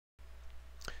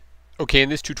Okay, in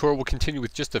this tutorial we'll continue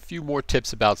with just a few more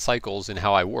tips about cycles and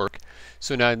how I work.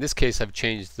 So now in this case I've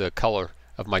changed the color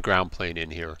of my ground plane in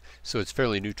here. So it's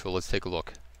fairly neutral. Let's take a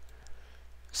look.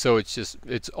 So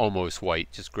it's almost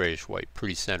white, just grayish white,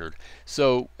 pretty centered.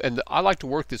 So, and I like to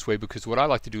work this way because what I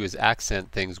like to do is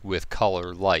accent things with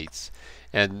color lights.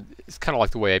 And it's kind of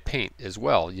like the way I paint as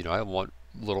well. You know, I want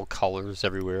little colors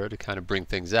everywhere to kind of bring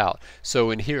things out.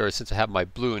 So in here, since I have my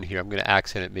blue in here, I'm going to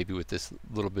accent it maybe with this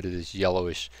little bit of this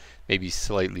yellowish, maybe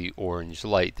slightly orange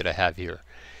light that I have here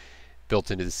built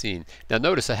into the scene. Now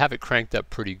notice I have it cranked up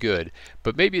pretty good,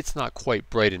 but maybe it's not quite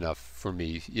bright enough for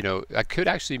me. You know, I could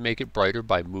actually make it brighter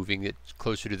by moving it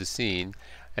closer to the scene,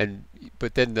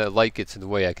 but then the light gets in the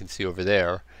way. I can see over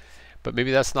there, but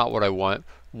maybe that's not what I want.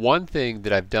 One thing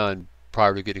that I've done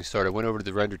prior to getting started, I went over to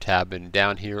the render tab, and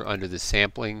down here under the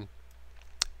sampling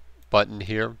button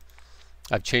here,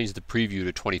 I've changed the preview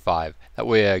to 25. That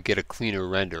way I get a cleaner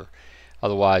render.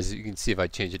 Otherwise, you can see if I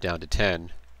change it down to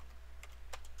 10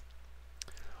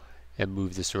 and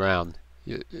move this around,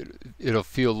 it'll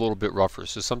feel a little bit rougher.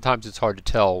 So sometimes it's hard to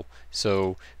tell.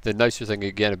 So the nicer thing,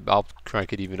 again, I'll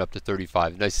crank it even up to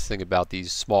 35. The nicest thing about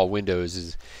these small windows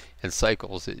is, and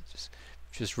cycles, it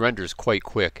just renders quite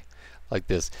quick like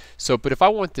this. So, but if I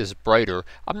want this brighter,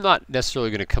 I'm not necessarily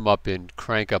going to come up and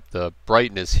crank up the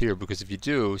brightness here, because if you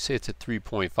do, say it's at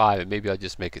 3.5, and maybe I'll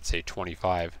just make it say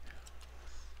 25.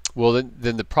 Well,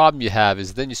 then the problem you have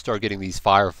is then you start getting these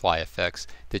firefly effects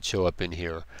that show up in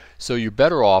here. So you're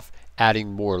better off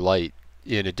adding more light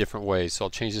in a different way. So I'll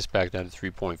change this back down to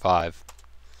 3.5.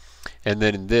 And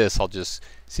then in this, I'll just,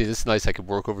 see, this is nice. I could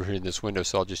work over here in this window,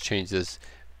 so I'll just change this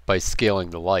by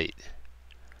scaling the light.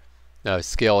 Now I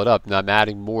scale it up, and I'm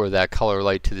adding more of that color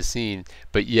light to the scene,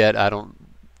 but yet I don't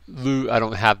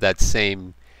have that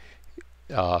same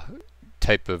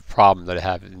type of problem that I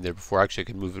have in there before. Actually, I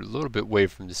can move it a little bit away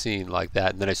from the scene like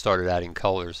that, and then I started adding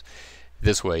colors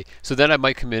this way. So then I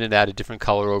might come in and add a different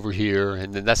color over here,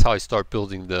 and then that's how I start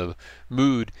building the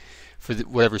mood for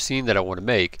whatever scene that I want to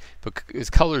make. But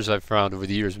as colors I've found over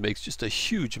the years makes just a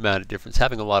huge amount of difference.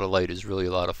 Having a lot of light is really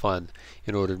a lot of fun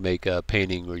in order to make a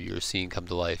painting or your scene come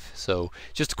to life. So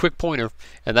just a quick pointer,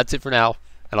 and that's it for now,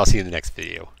 and I'll see you in the next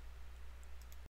video.